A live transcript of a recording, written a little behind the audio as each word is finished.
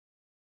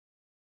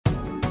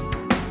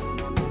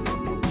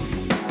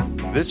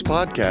This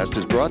podcast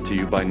is brought to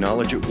you by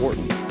Knowledge at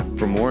Wharton.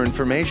 For more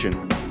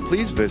information,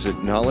 please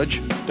visit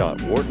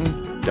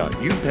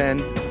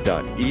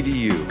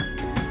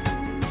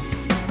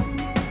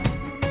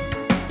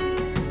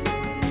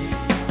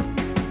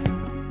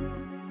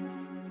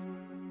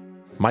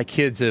My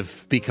kids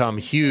have become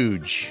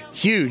huge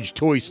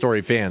Toy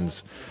Story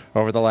fans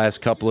over the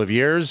last couple of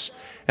years.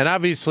 And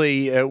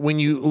obviously, when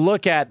you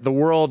look at the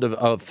world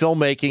of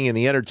filmmaking and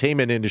the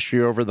entertainment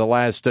industry over the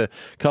last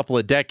couple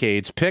of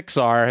decades,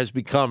 Pixar has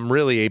become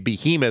really a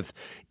behemoth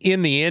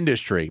in the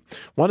industry.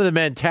 One of the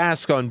men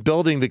tasked on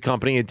building the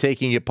company and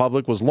taking it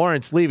public was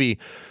Lawrence Levy,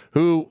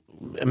 who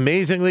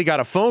amazingly got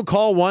a phone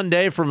call one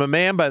day from a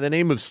man by the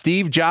name of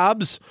Steve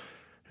Jobs.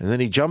 And then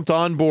he jumped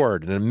on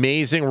board, an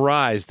amazing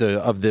rise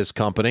of this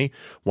company,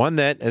 one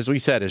that, as we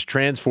said, has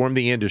transformed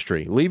the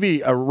industry.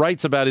 Levy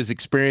writes about his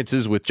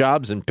experiences with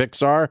Jobs and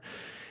Pixar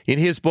in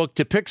his book,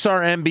 To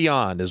Pixar and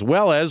Beyond, as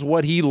well as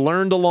what he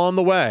learned along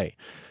the way.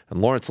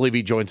 And Lawrence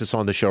Levy joins us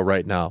on the show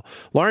right now.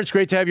 Lawrence,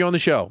 great to have you on the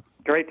show.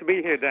 Great to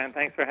be here, Dan.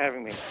 Thanks for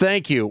having me.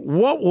 Thank you.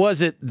 What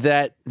was it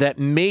that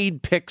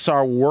made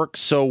Pixar work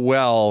so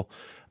well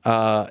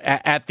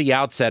at the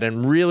outset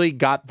and really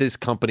got this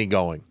company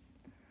going?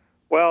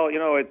 Well,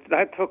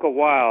 that took a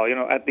while.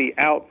 At the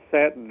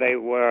outset, they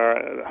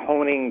were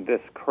honing this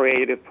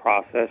creative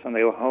process, and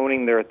they were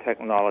honing their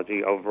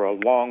technology over a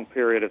long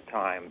period of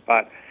time.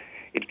 But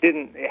it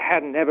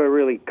had never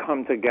really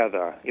come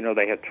together.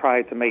 They had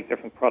tried to make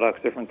different products,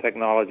 different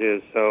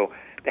technologies. So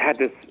they had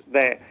this.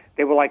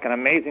 They were like an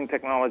amazing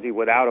technology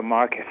without a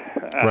market.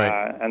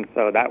 Right. And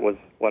so that was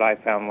what I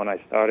found when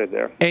I started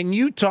there. And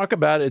you talk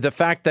about the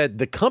fact that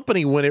the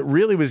company, when it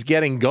really was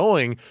getting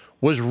going,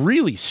 was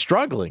really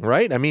struggling,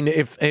 right? I mean,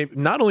 if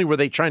not only were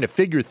they trying to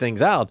figure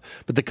things out,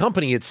 but the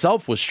company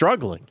itself was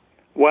struggling.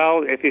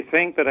 Well, if you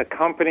think that a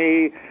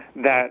company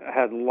that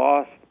had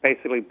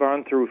basically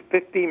burned through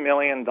 $50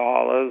 million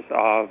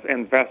of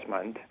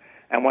investment,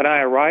 and when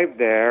I arrived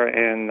there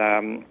in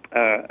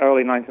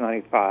early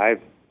 1995,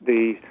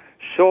 the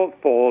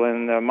shortfall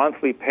in the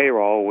monthly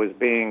payroll was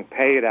being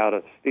paid out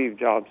of Steve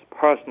Jobs'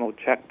 personal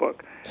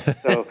checkbook.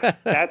 So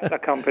that's a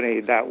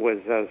company that was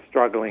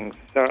struggling,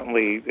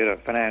 certainly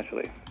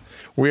financially.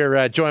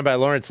 We're joined by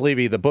Lawrence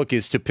Levy. The book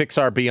is To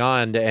Pixar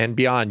Beyond and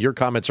Beyond. Your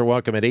comments are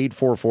welcome at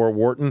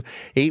 844-WHARTON,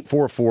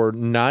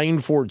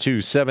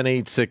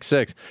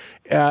 844-942-7866.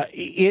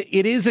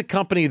 It is a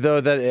company,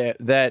 though,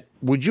 that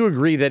would you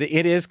agree that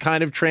it has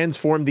kind of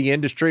transformed the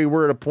industry?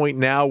 We're at a point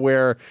now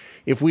where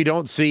if we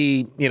don't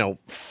see,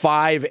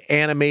 5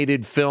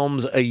 animated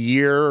films a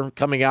year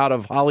coming out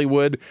of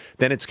Hollywood,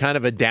 then it's kind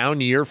of a down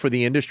year for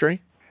the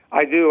industry?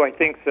 I do. I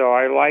think so.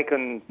 I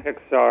liken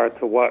Pixar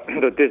to what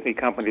the Disney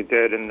company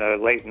did in the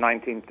late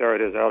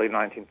 1930s, early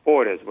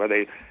 1940s, where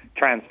they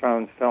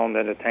transformed film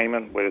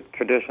entertainment with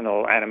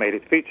traditional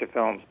animated feature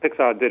films.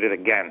 Pixar did it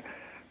again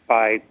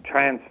by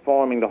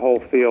transforming the whole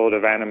field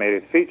of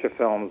animated feature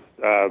films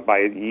by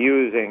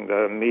using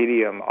the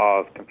medium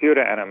of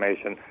computer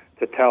animation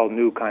to tell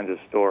new kinds of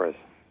stories.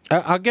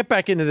 I'll get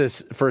back into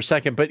this for a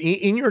second, but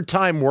in your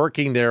time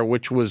working there,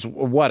 which was,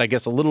 I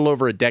guess a little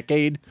over a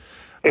decade?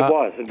 It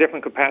was. In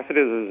different capacities,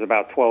 it was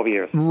about 12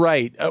 years.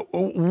 Right.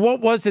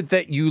 What was it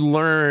that you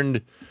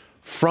learned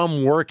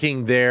from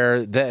working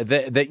there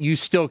that you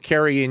still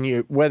carry in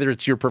you, whether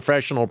it's your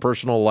professional or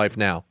personal life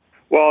now?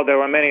 Well, there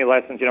were many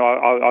lessons.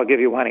 I'll give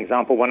you one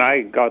example. When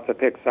I got to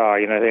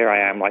Pixar, there I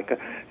am, like a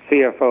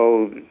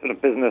CFO sort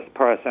of business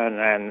person,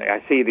 and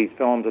I see these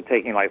films are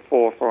taking like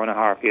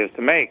 4.5 years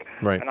to make.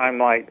 Right. And I'm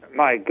like,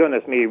 my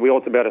goodness me, we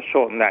ought to be able to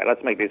shorten that.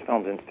 Let's make these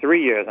films in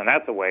 3 years, and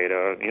that's a way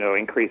to,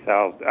 increase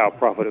our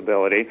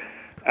profitability.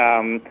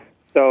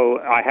 So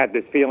I had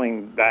this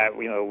feeling that,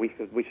 we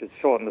should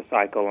shorten the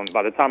cycle. And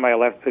by the time I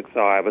left Pixar,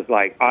 I was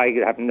like, I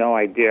have no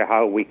idea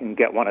how we can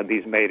get one of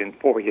these made in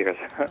 4 years.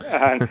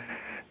 And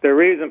the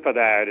reason for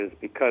that is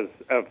because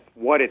of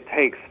what it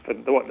takes,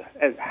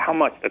 how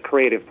much the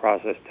creative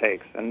process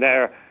takes. And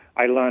there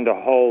I learned a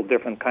whole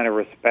different kind of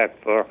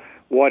respect for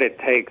what it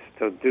takes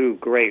to do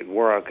great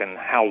work and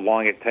how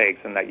long it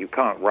takes, and that you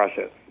can't rush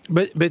it.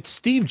 But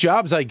Steve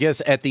Jobs, I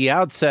guess, at the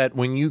outset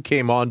when you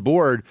came on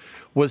board,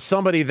 was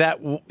somebody that,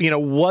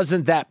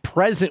 wasn't that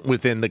present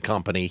within the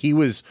company. He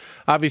was,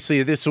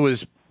 obviously, this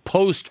was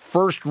post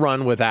first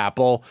run with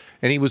Apple,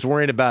 and he was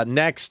worried about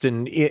next,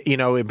 and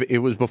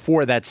it was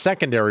before that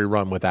secondary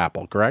run with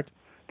Apple, correct?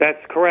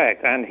 That's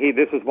correct, and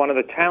this was one of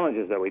the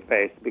challenges that we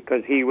faced,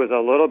 because he was a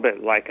little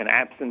bit like an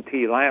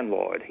absentee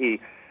landlord. He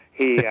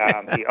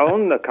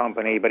owned the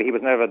company, but he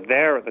was never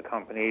there at the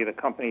company. The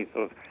company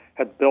sort of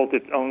had built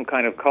its own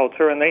kind of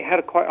culture, and they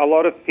had quite a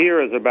lot of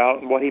fears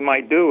about what he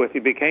might do if he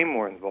became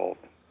more involved.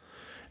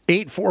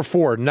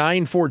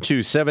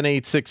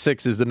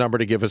 844-942-7866 is the number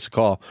to give us a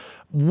call.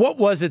 What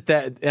was it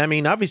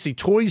obviously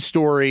Toy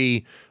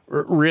Story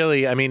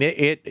really,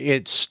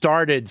 it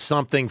started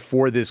something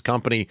for this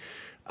company.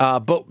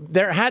 But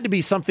there had to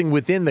be something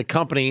within the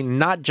company,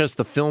 not just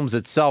the films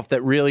itself,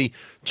 that really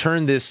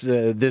turned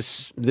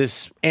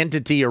this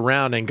entity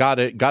around and got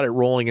it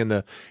rolling in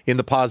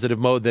the positive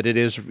mode that it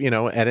is,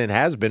 and it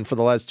has been for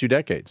the last 2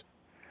 decades.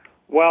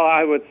 Well,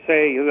 I would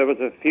say there was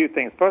a few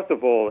things. First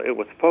of all, it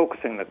was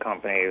focusing the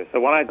company. So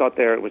when I got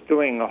there, it was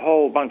doing a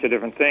whole bunch of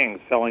different things,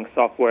 selling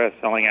software,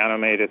 selling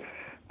animated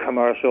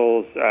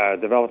commercials,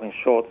 developing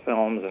short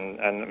films,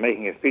 and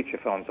making a feature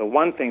film. So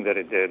one thing that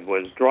it did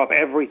was drop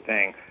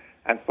everything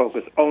and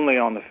focus only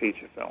on the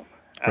feature film.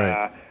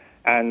 Right.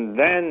 And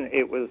then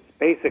it was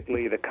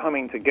basically the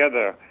coming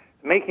together.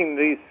 Making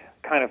these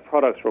kind of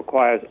products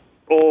requires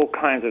all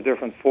kinds of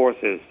different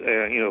forces,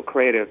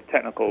 creative,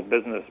 technical,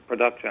 business,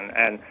 production,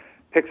 and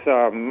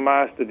Pixar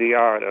mastered the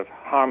art of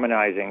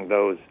harmonizing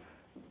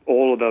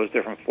all of those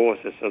different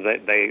forces so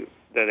that they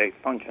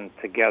function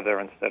together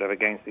instead of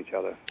against each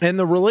other. And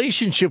the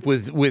relationship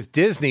with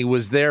Disney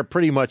was there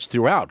pretty much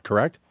throughout,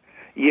 correct?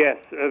 Yes,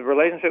 the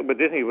relationship with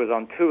Disney was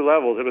on 2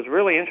 levels. It was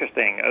really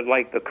interesting.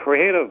 Like the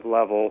creative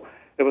level,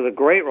 it was a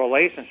great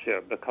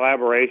relationship. The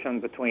collaboration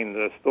between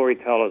the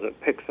storytellers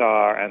at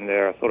Pixar and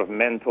their sort of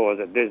mentors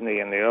at Disney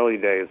in the early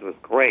days was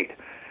great.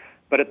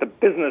 But at the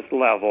business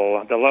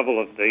level, the level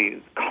of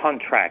the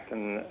contract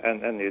and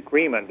the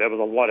agreement, there was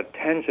a lot of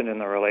tension in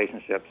the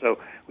relationship. So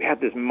we had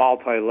this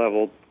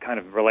multi-level kind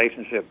of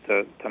relationship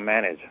to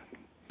manage.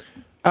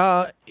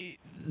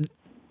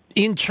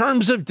 In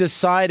terms of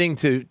deciding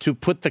to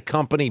put the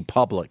company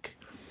public,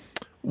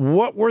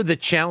 what were the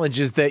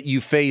challenges that you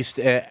faced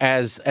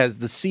as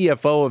the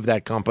CFO of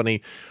that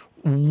company?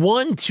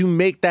 One, to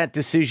make that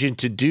decision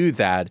to do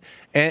that.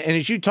 And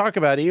as you talk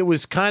about it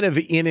was kind of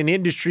in an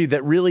industry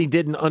that really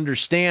didn't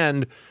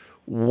understand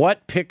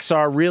what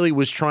Pixar really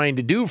was trying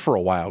to do for a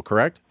while,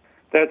 correct?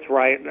 That's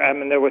right. I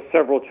mean, there were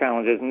several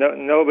challenges.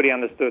 Nobody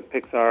understood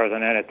Pixar as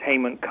an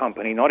entertainment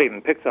company, not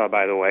even Pixar,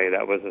 by the way.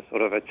 That was a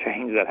sort of a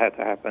change that had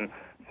to happen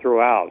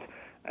throughout.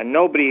 And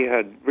nobody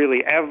had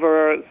really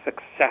ever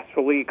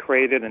successfully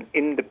created an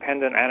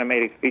independent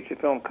animated feature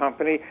film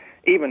company.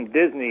 Even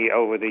Disney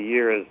over the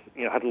years,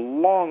 had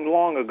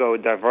long ago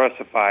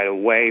diversified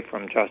away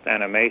from just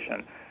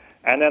animation.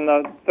 And then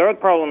the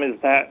third problem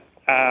is that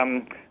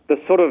the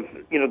sort of,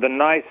 the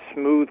nice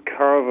smooth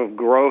curve of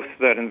growth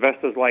that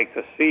investors like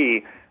to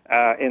see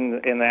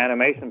in the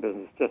animation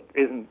business just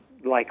isn't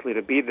likely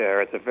to be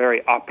there. It's a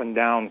very up and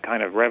down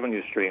kind of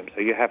revenue stream. So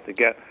you have to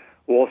get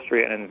Wall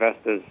Street and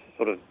investors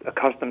sort of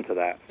accustomed to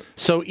that.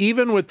 So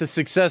even with the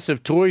success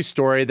of Toy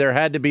Story, there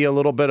had to be a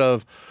little bit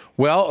of,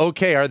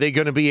 are they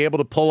going to be able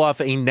to pull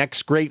off a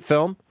next great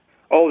film?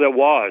 Oh, there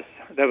was.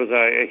 There was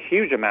a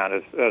huge amount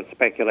of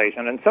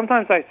speculation. And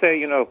sometimes I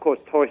say, of course,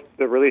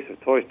 the release of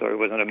Toy Story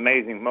was an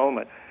amazing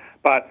moment.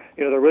 But,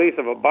 the release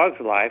of A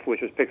Bug's Life,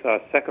 which was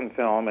Pixar's second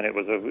film, and it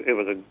was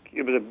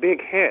a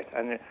big hit.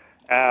 And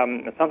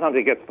sometimes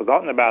it gets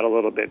forgotten about a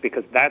little bit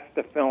because that's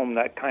the film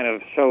that kind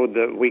of showed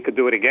that we could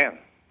do it again.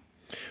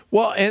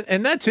 Well,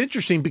 and that's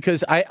interesting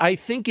because I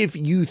think if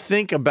you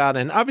think about,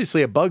 and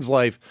obviously A Bug's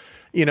Life,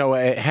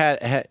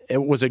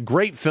 it was a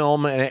great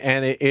film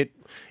and it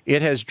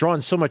has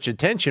drawn so much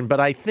attention. But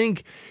I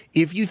think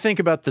if you think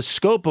about the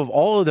scope of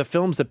all of the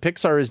films that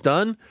Pixar has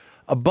done,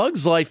 A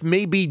Bug's Life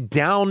may be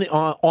down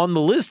on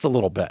the list a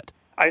little bit.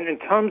 In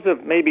terms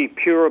of maybe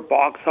pure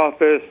box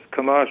office,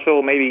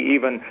 commercial, maybe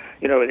even,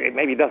 it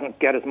maybe doesn't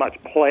get as much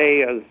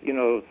play as,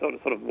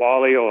 sort of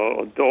WALL-E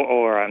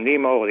or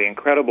Nemo or The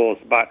Incredibles,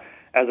 but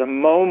as a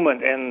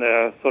moment in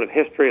the sort of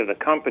history of the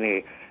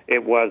company,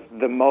 it was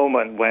the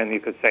moment when you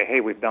could say,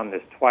 hey, we've done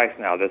this twice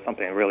now. There's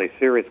something really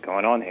serious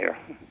going on here.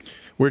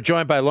 We're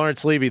joined by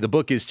Lawrence Levy. The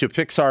book is To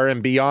Pixar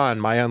and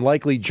Beyond, My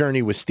Unlikely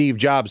Journey with Steve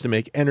Jobs to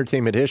Make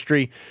Entertainment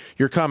History.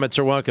 Your comments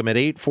are welcome at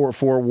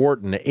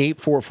 844-WHARTON,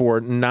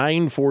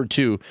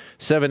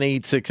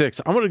 844-942-7866.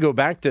 I want to go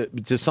back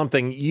to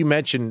something you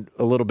mentioned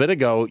a little bit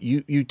ago.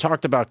 You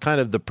talked about kind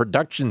of the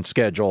production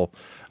schedule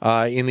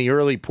in the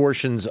early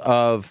portions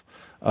of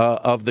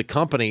the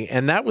company,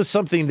 and that was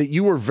something that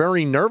you were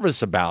very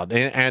nervous about.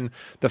 And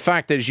the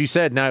fact that, as you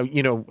said, now,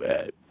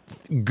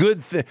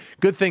 good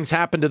things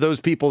happen to those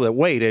people that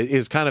wait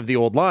is kind of the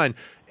old line.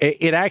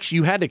 It actually,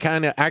 you had to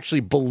kind of actually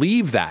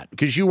believe that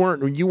because you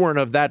weren't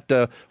of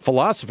that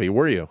philosophy,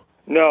 were you?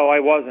 No, I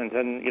wasn't.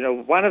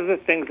 And one of the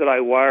things that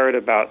I worried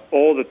about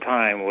all the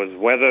time was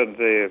whether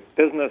the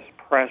business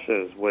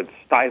pressures would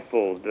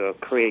stifle the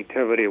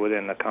creativity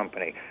within the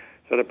company.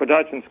 So the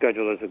production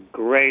schedule is a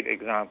great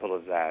example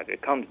of that.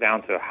 It comes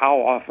down to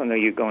how often are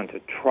you going to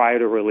try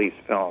to release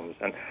films.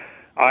 And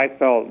I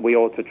felt we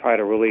ought to try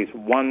to release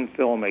one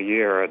film a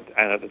year, and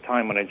at the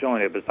time when I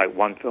joined, it was like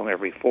one film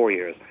every 4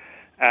 years.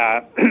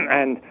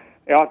 And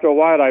after a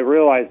while, I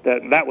realized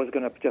that was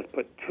going to just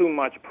put too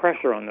much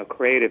pressure on the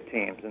creative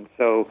teams, and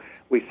so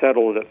we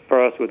settled at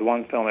first with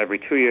one film every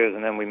 2 years,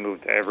 and then we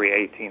moved to every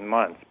 18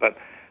 months. But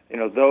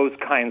those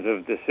kinds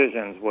of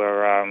decisions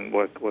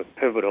were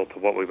pivotal to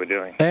what we were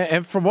doing.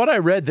 And from what I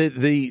read,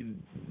 the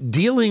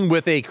dealing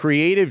with a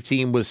creative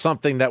team was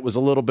something that was a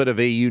little bit of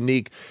a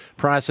unique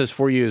process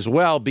for you as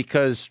well,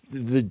 because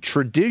the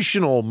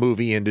traditional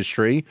movie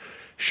industry,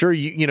 sure,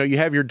 you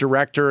have your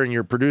director and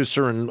your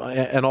producer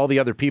and all the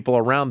other people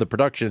around the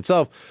production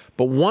itself,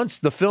 but once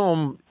the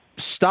film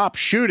stops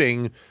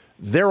shooting,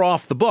 they're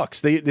off the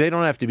books. They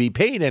don't have to be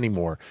paid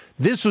anymore.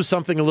 This was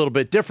something a little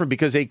bit different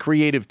because a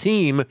creative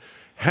team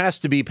has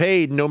to be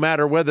paid no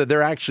matter whether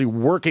they're actually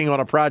working on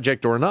a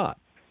project or not.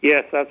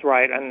 Yes, that's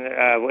right. And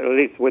at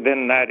least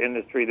within that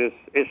industry, this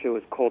issue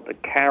is called the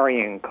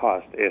carrying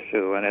cost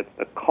issue, and it's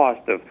the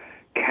cost of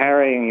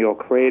carrying your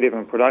creative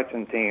and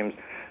production teams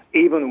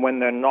even when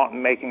they're not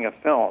making a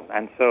film.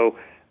 And so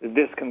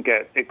this can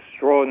get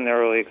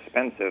extraordinarily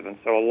expensive. And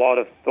so a lot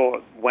of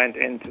thought went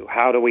into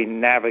how do we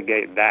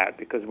navigate that,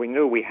 because we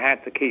knew we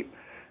had to keep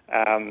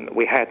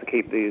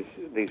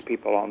these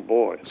people on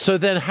board. So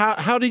then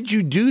how did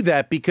you do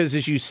that? Because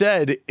as you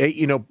said,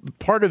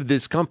 part of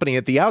this company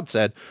at the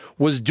outset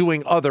was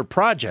doing other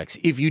projects.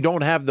 If you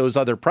don't have those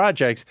other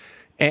projects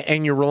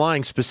and you're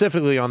relying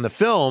specifically on the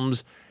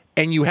films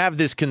and you have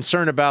this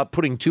concern about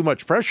putting too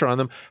much pressure on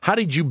them, how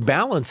did you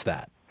balance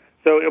that?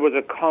 So it was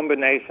a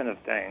combination of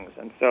things.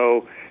 And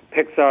so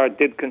Pixar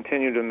did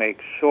continue to make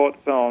short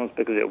films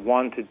because it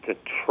wanted to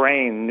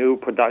train new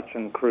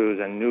production crews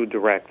and new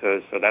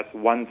directors. So that's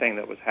one thing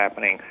that was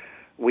happening.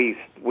 We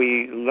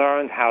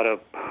learned how to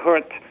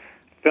put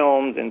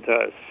films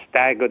into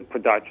staggered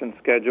production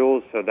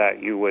schedules so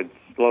that you would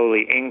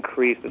slowly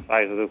increase the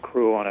size of the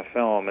crew on a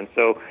film. And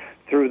so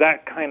through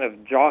that kind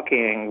of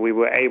jockeying, we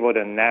were able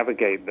to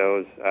navigate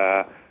those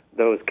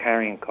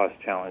carrying cost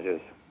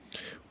challenges.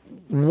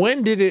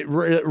 When did it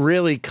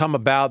really come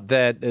about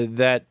that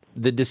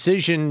the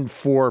decision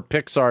for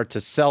Pixar to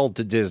sell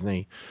to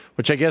Disney,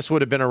 which I guess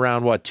would have been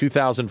around,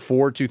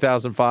 2004,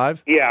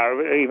 2005?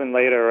 Yeah, even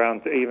later,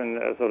 around end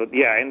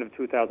of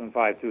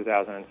 2005,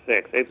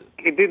 2006.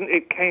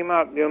 It came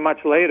up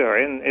much later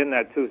in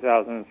that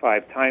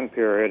 2005 time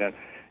period, and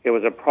it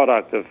was a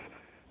product of,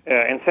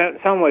 in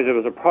some ways, it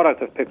was a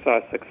product of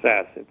Pixar's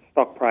success. Its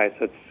stock price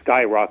had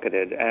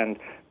skyrocketed, and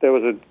there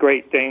was a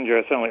great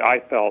danger, certainly I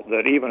felt,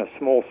 that even a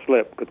small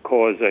slip could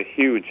cause a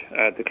huge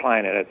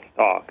decline in its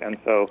stock. And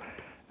so,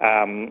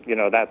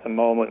 that's a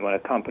moment when a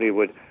company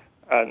would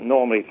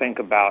normally think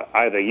about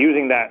either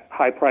using that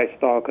high-priced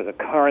stock as a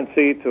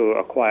currency to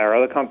acquire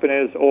other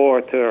companies or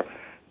to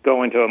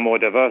go into a more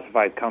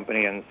diversified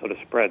company and sort of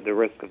spread the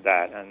risk of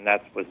that. And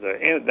that was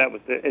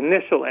the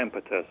initial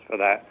impetus for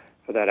that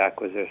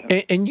acquisition.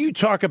 And you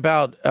talk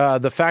about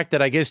the fact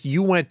that I guess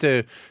you went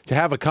to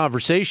have a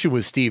conversation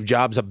with Steve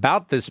Jobs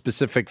about this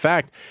specific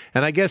fact,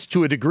 and I guess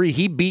to a degree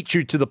he beat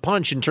you to the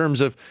punch in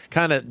terms of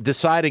kind of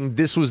deciding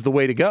this was the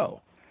way to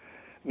go.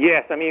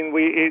 Yes, I mean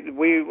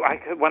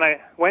when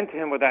I went to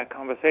him with that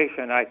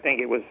conversation, I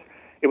think it was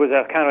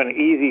a kind of an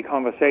easy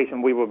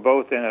conversation. We were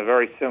both in a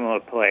very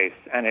similar place,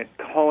 and it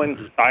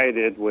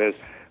coincided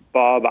with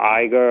Bob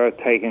Iger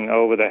taking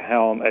over the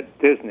helm at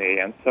Disney,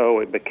 and so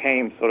it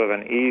became sort of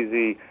an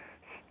easy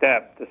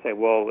step to say,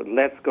 well,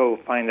 let's go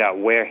find out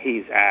where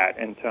he's at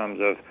in terms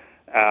of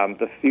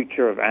the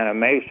future of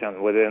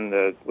animation within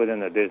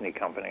the Disney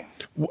company.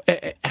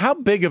 How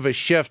big of a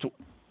shift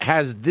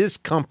has this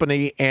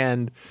company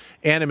and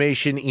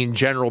animation in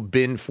general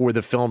been for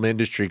the film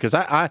industry? Because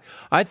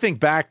I think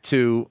back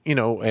to,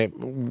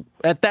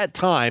 at that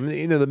time,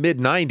 the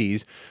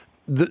mid-'90s,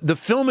 the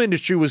film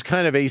industry was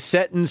kind of a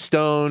set in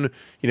stone.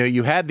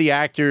 You had the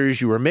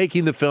actors, you were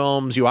making the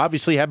films, you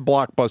obviously had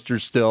blockbusters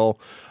still,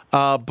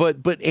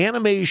 but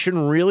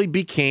animation really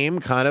became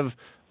kind of,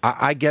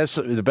 I guess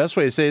the best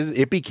way to say it is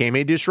it became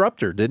a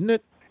disruptor, didn't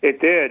it? It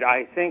did.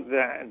 I think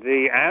that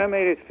the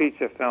animated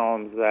feature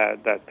films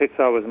that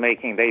Pixar was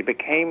making, they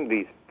became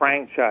these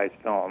franchise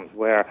films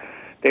where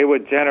they were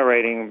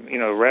generating,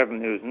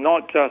 revenues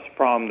not just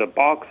from the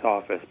box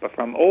office, but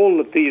from all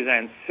of these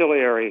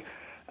ancillary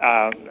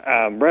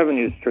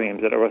revenue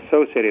streams that are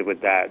associated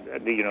with that,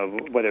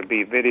 whether it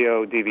be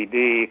video,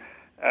 DVD,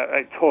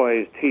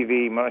 toys,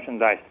 TV,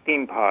 merchandise,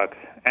 theme parks.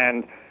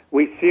 And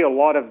we see a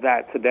lot of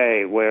that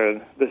today where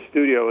the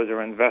studios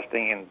are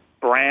investing in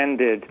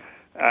branded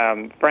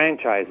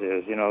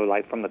franchises,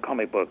 like from the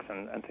comic books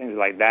and things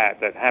like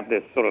that have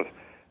this sort of,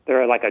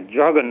 they're like a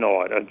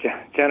juggernaut of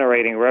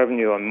generating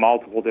revenue on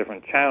multiple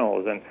different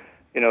channels. And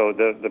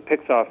the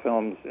Pixar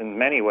films, in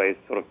many ways,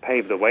 sort of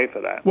paved the way for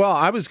that. Well,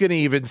 I was going to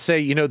even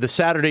say, the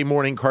Saturday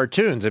morning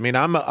cartoons. I mean,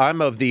 I'm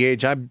of the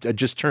age, I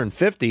just turned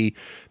 50,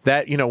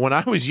 that, when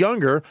I was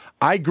younger,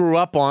 I grew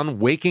up on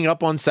waking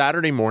up on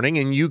Saturday morning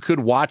and you could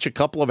watch a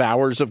couple of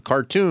hours of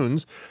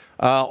cartoons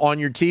on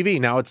your TV.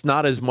 Now, it's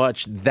not as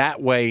much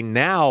that way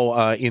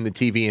now in the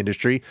TV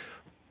industry,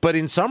 but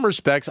in some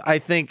respects, I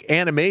think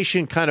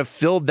animation kind of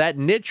filled that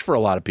niche for a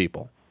lot of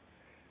people.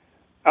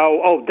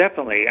 Oh,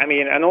 definitely. I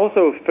mean, and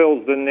also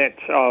fills the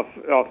niche of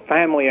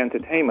family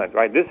entertainment,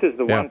 right? This is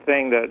the one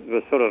thing that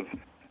was sort of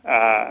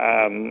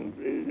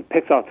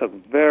Pixar took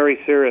very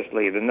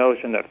seriously, the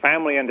notion that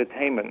family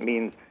entertainment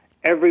means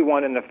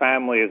everyone in the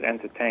family is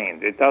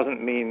entertained. It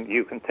doesn't mean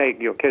you can take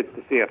your kids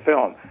to see a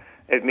film.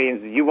 it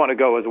means you want to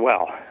go as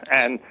well.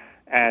 And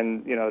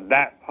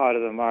that part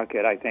of the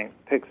market, I think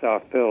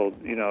Pixar filled,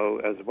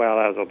 as well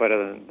as or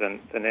better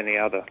than any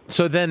other.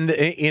 So then,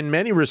 in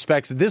many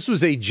respects, this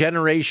was a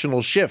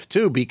generational shift,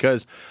 too,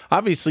 because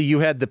obviously you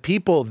had the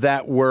people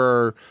that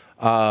were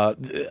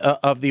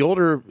of the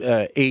older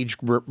age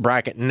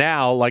bracket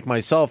now, like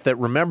myself, that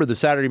remember the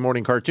Saturday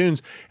morning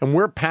cartoons, and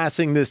we're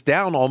passing this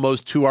down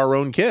almost to our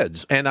own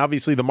kids. And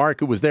obviously the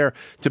market was there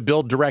to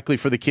build directly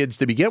for the kids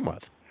to begin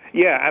with.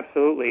 Yeah,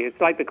 absolutely.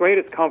 It's like the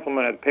greatest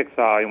compliment at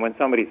Pixar when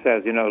somebody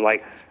says,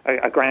 like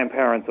a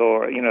grandparent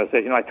or,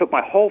 says, I took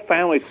my whole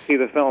family to see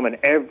the film and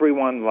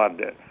everyone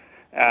loved it.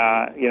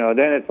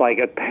 Then it's like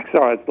at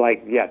Pixar, it's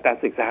like, yeah,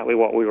 that's exactly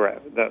what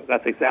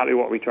that's exactly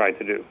what we tried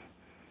to do.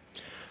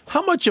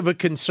 How much of a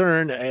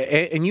concern,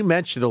 and you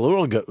mentioned a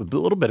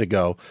little bit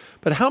ago,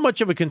 but how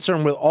much of a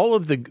concern with all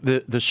of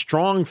the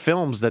strong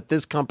films that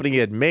this company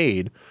had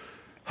made,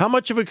 how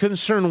much of a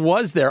concern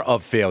was there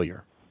of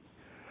failure?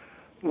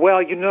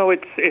 Well,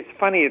 it's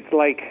funny. It's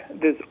like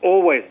there's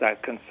always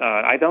that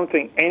concern. I don't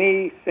think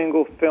any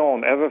single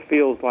film ever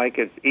feels like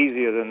it's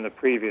easier than the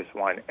previous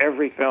one.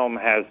 Every film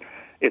has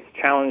its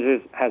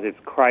challenges, has its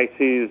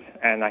crises,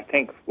 and I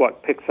think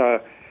what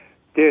Pixar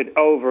did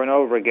over and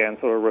over again,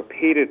 sort of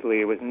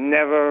repeatedly, was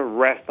never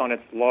rest on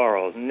its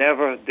laurels.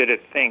 Never did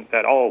it think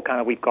that,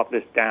 we've got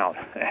this down.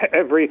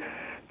 Every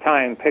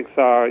time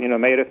Pixar,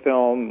 made a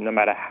film, no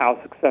matter how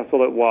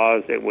successful it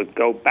was, it would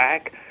go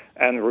back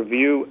and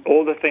review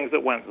all the things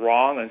that went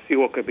wrong and see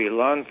what could be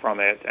learned from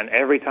it. And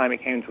every time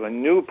it came to a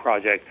new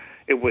project,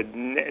 it would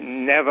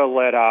never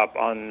let up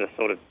on the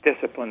sort of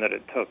discipline that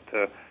it took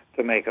to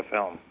make a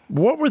film.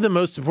 What were the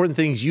most important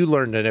things you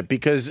learned in it?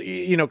 Because,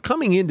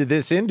 coming into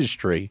this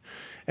industry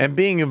and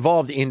being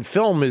involved in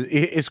film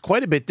is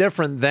quite a bit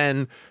different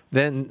than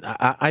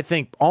I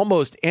think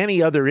almost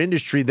any other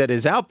industry that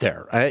is out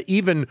there.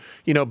 Even,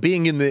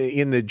 being in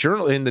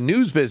the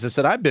news business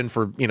that I've been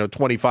for,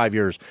 25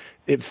 years,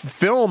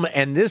 film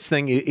and this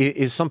thing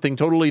is something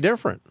totally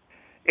different.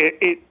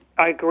 I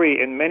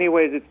agree. In many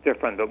ways, it's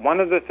different. But one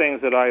of the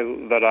things that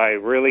I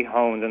really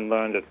honed and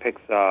learned at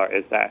Pixar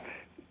is that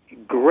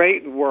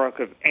great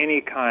work of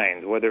any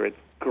kind, whether it's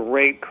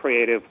great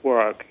creative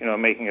work,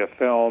 making a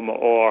film,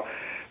 or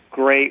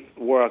great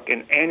work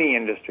in any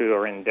industry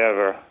or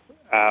endeavor,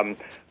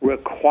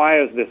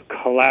 requires this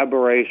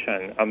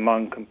collaboration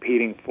among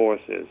competing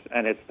forces.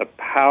 And it's the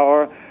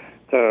power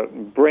to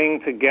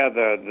bring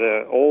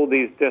together all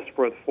these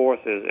disparate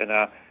forces in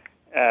a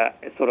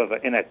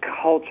in a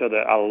culture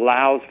that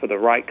allows for the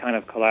right kind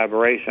of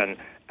collaboration,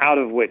 out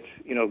of which,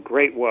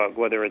 great work,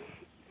 whether it's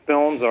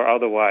films or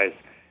otherwise,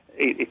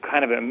 it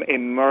kind of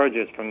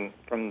emerges from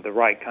the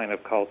right kind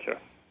of culture.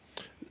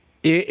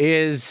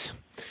 Is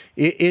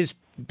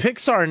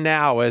Pixar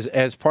now,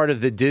 as part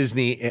of the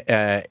Disney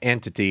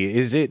entity,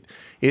 is it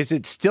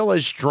still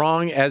as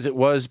strong as it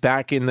was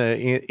back in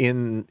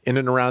and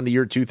around the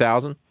year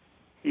 2000?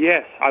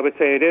 Yes, I would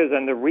say it is,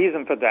 and the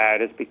reason for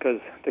that is because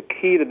the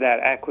key to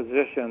that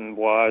acquisition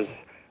was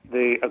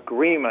the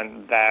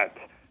agreement that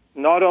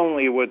not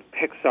only would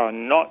Pixar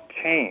not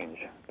change,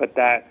 but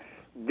that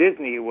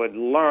Disney would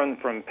learn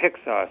from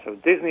Pixar. So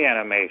Disney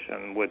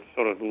Animation would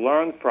sort of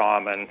learn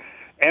from and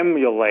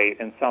emulate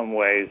in some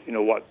ways,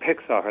 what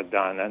Pixar had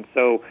done. And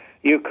so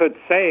you could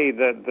say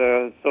that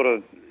the sort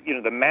of,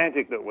 the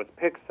magic that was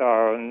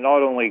Pixar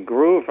not only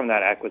grew from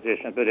that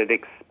acquisition, but it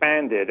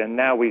expanded. And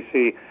now we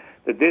see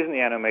the Disney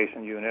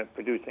Animation unit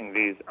producing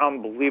these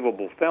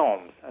unbelievable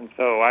films. And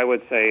so I would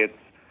say it's,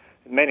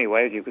 in many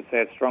ways, you could say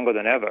it's stronger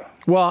than ever.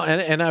 Well,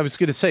 and I was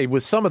going to say,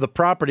 with some of the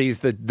properties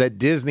that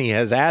Disney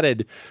has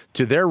added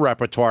to their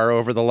repertoire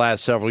over the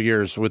last several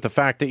years, with the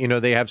fact that,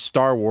 they have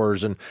Star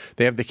Wars and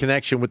they have the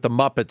connection with the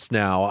Muppets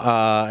now,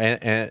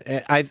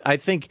 and I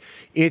think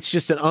it's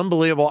just an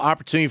unbelievable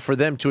opportunity for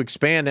them to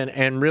expand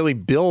and really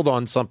build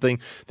on something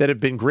that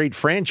have been great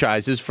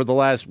franchises for the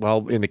last,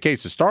 well, in the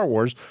case of Star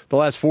Wars, the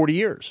last 40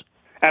 years.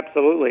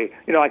 Absolutely.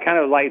 I kind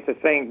of like to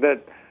think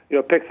that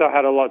Pixar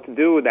had a lot to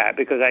do with that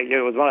because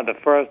it was one of the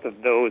first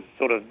of those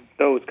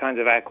kinds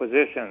of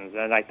acquisitions,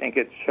 and I think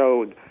it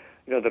showed,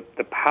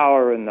 the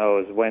power in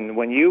those.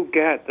 When you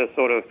get the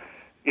sort of,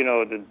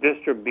 the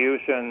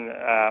distribution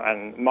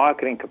and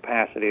marketing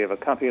capacity of a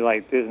company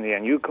like Disney,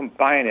 and you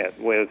combine it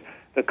with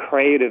the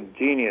creative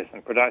genius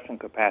and production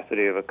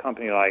capacity of a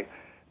company like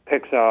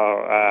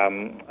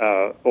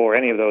Pixar or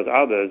any of those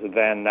others,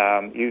 then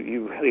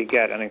you really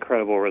get an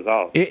incredible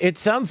result. It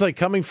sounds like,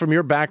 coming from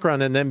your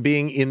background and then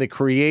being in the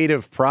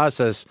creative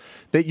process,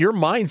 that your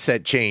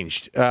mindset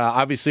changed,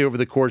 obviously, over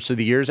the course of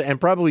the years,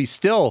 and probably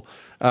still,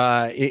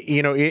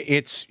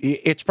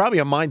 it's probably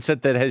a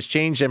mindset that has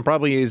changed and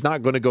probably is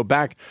not going to go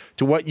back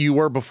to what you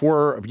were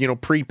before,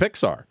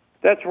 pre-Pixar.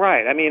 That's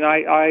right. I mean,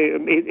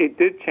 it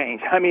did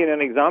change. I mean,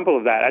 an example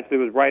of that actually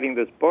was writing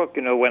this book.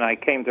 When I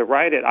came to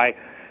write it, I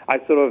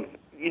sort of,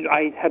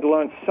 I had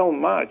learned so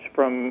much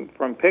from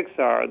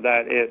Pixar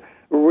that it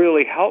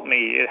really helped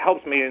me. It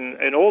helps me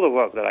in all the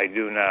work that I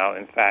do now,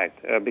 in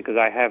fact, because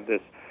I have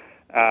this,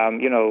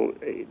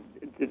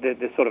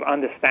 this sort of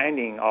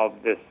understanding of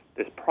this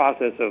this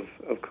process of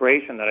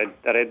creation that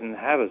I didn't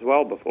have as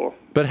well before.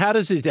 But how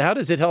does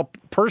it help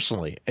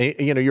personally?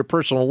 Your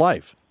personal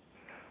life.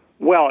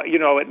 Well,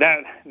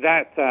 that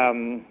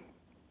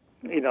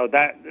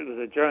was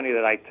a journey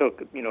that I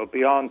took,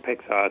 beyond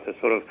Pixar to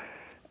sort of,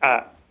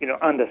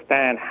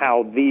 understand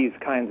how these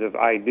kinds of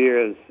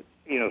ideas,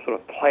 sort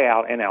of play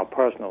out in our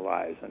personal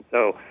lives. And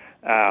so,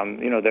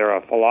 there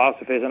are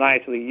philosophers, and I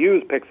actually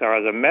use Pixar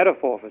as a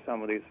metaphor for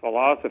some of these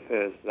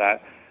philosophers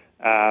that,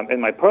 in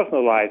my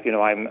personal life,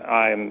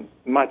 I'm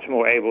much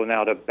more able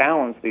now to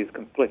balance these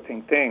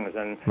conflicting things,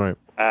 and right.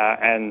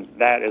 And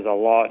that is a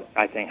lot,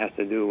 I think, has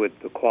to do with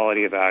the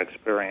quality of our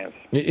experience.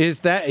 Is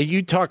that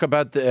you talk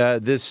about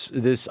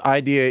this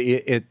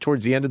idea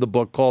towards the end of the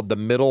book called the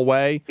middle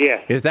way?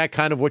 Yes. Is that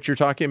kind of what you're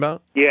talking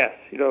about? Yes.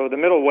 The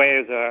middle way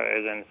is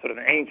in sort of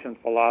an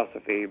ancient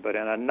philosophy, but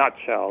in a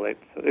nutshell, it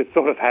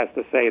sort of has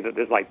to say that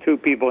there's like two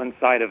people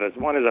inside of us.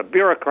 One is a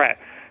bureaucrat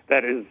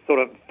that is sort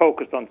of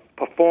focused on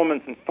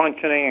performance and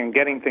functioning and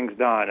getting things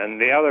done, and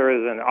the other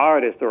is an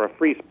artist or a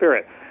free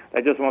spirit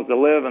that just wants to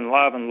live and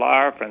love and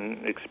laugh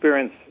and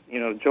experience,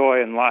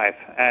 joy in life.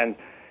 And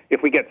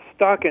if we get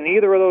stuck in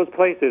either of those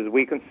places,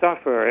 we can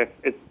suffer.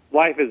 If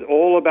life is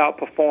all about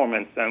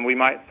performance, then we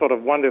might sort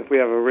of wonder if we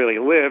ever really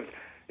lived.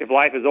 If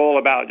life is all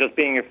about just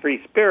being a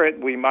free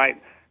spirit, we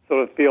might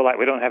sort of feel like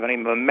we don't have any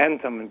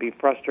momentum and be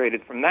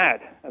frustrated from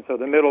that. And so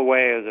the middle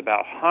way is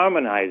about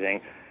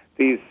harmonizing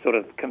these sort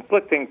of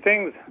conflicting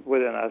things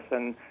within us.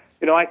 And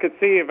I could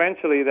see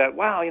eventually that,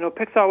 wow,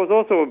 Pixar was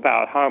also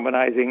about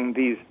harmonizing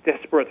these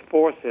disparate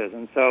forces.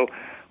 And so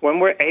when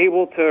we're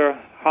able to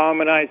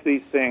harmonize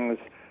these things,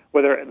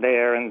 whether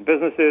they're in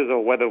businesses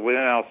or whether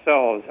within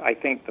ourselves, I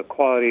think the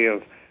quality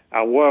of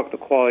our work, the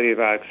quality of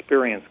our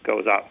experience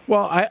goes up.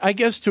 Well, I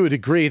guess to a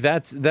degree,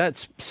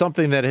 that's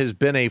something that has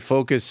been a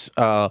focus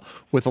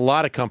with a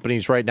lot of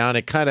companies right now, and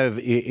it kind of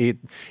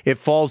it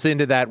falls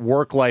into that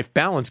work-life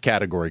balance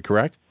category,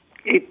 correct?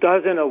 It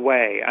does in a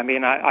way. I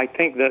mean, I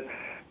think that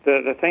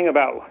the thing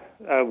about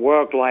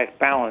work-life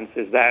balance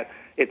is that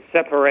it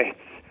separates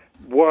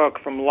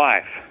work from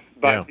life.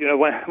 But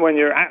when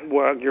you're at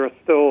work, you're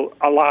still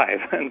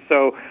alive, and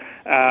so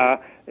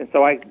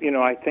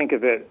I think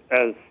of it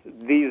as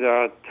these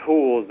are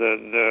tools,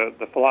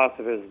 the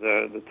philosophers,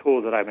 the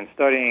tools that I've been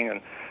studying,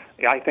 and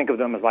I think of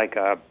them as like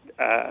a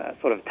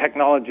sort of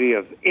technology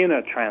of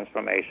inner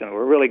transformation.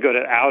 We're really good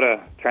at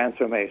outer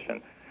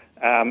transformation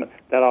that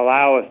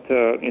allow us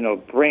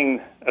to bring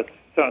a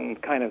certain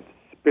kind of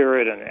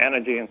spirit and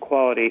energy and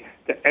quality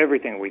to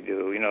everything we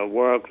do,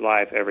 work,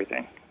 life,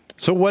 everything.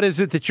 So what is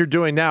it that you're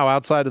doing now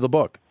outside of the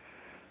book?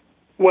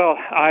 Well,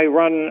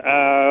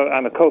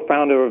 I'm a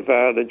co-founder of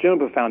the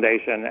Juniper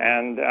Foundation,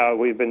 and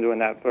we've been doing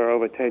that for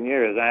over 10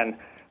 years. And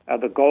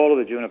the goal of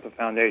the Juniper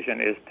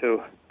Foundation is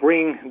to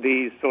bring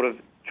these sort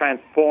of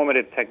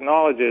transformative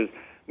technologies,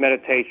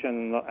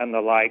 meditation and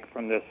the like,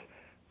 from this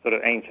sort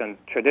of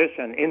ancient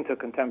tradition into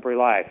contemporary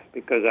life,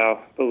 because our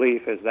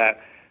belief is that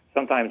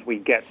sometimes we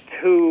get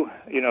too,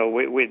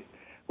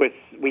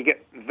 we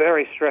get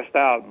very stressed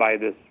out by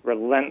this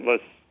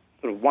relentless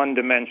sort of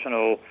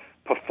one-dimensional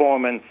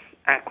performance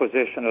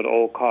acquisition at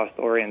all cost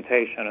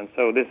orientation. And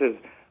so this is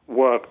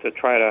work to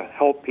try to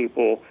help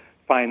people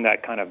find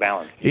that kind of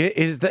balance.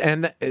 Is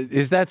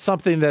that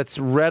something that's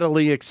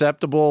readily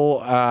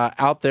acceptable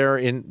out there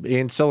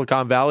in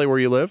Silicon Valley where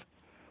you live?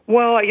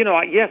 Well,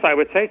 yes, I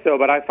would say so,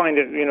 but I find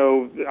it,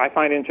 I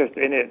find interest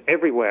in it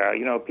everywhere.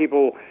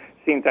 People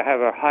seem to have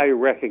a high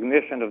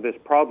recognition of this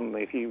problem.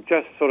 If you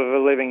just sort of are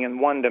living in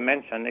one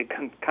dimension, it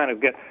can kind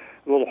of get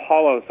a little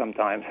hollow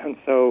sometimes. And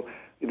so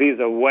these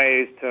are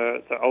ways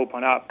to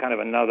open up kind of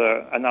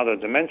another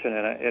dimension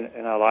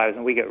in our lives,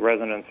 and we get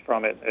resonance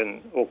from it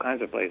in all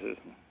kinds of places.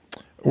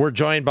 We're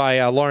joined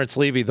by Lawrence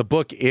Levy. The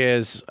book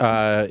is To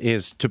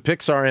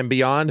Pixar and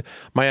Beyond,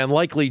 My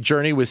Unlikely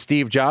Journey with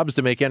Steve Jobs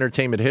to Make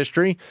Entertainment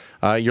History.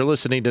 You're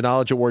listening to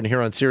Knowledge at Wharton here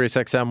on Sirius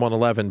XM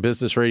 111,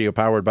 business radio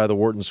powered by the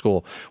Wharton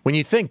School. When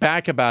you think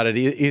back about it,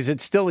 is it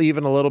still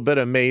even a little bit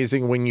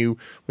amazing when you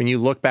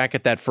look back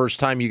at that first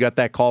time you got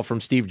that call from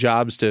Steve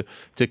Jobs to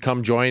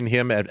come join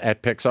him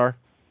at Pixar?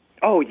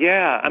 Oh,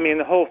 yeah. I mean,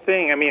 the whole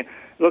thing. I mean,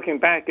 looking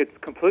back, it's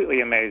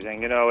completely amazing.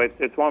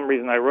 It's one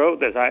reason I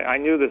wrote this. I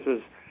knew this was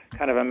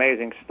kind of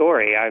amazing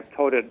story. I've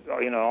told it,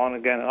 on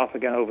again and off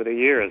again over the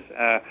years.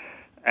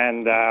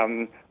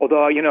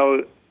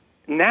 Although,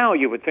 now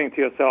you would think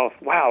to yourself,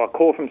 wow, a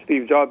call from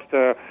Steve Jobs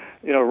to,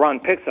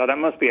 run Pixar, that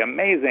must be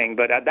amazing.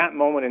 But at that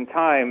moment in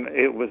time,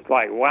 it was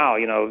like, wow,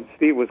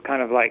 Steve was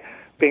kind of like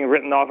being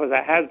written off as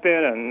a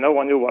has-been, and no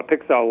one knew what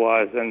Pixar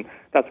was. And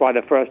that's why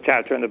the first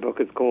chapter in the book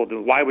is called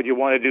 "Why Would You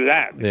Want to Do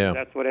That?" Yeah.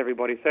 That's what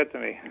everybody said to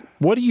me.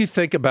 What do you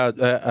think about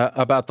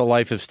the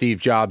life of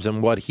Steve Jobs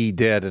and what he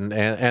did,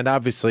 and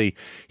obviously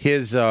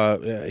his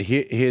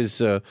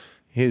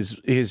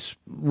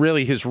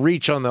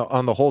reach on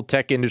the whole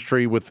tech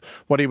industry with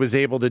what he was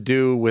able to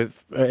do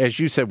with, as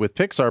you said, with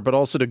Pixar, but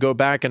also to go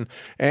back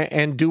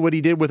and do what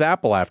he did with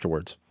Apple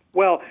afterwards?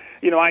 Well,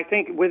 I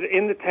think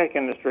within the tech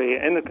industry,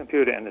 in the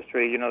computer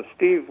industry,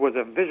 Steve was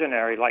a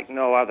visionary like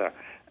no other.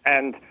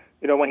 And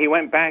when he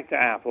went back to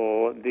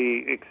Apple,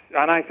 and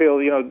I feel,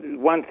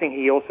 one thing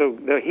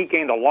he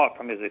gained a lot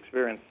from his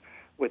experience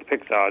with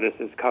Pixar. This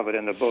is covered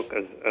in the book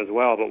as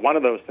well. But one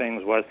of those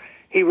things was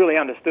he really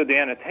understood the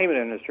entertainment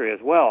industry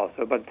as well.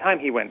 So by the time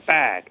he went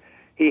back,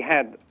 he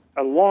had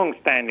a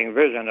long-standing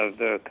vision of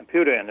the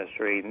computer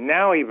industry.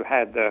 Now he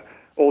had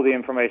all the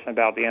information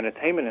about the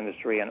entertainment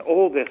industry, and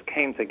all this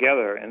came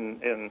together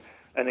in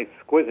an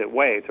exquisite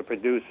way to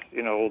produce,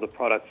 all the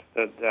products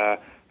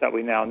that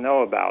we now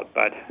know about.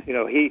 But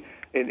he,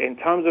 in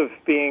terms of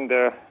being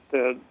that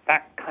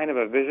kind of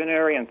a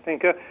visionary and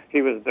thinker,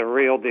 he was the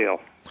real deal.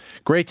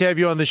 Great to have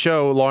you on the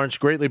show, Lawrence.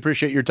 Greatly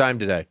appreciate your time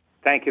today.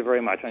 Thank you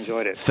very much. I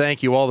enjoyed it.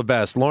 Thank you. All the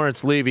best.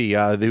 Lawrence Levy,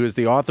 who is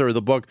the author of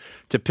the book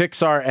To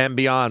Pixar and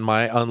Beyond,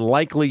 My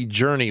Unlikely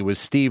Journey with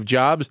Steve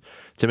Jobs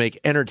to Make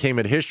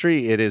Entertainment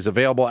History. It is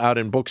available out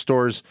in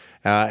bookstores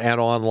and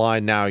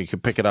online now. You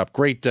can pick it up.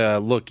 Great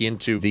look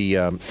into the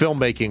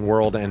filmmaking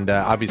world and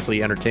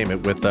obviously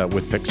entertainment with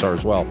Pixar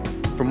as well.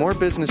 For more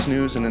business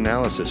news and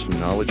analysis from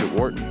Knowledge at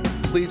Wharton,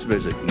 please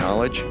visit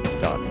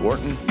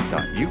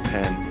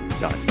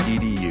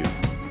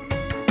knowledge.wharton.upenn.edu.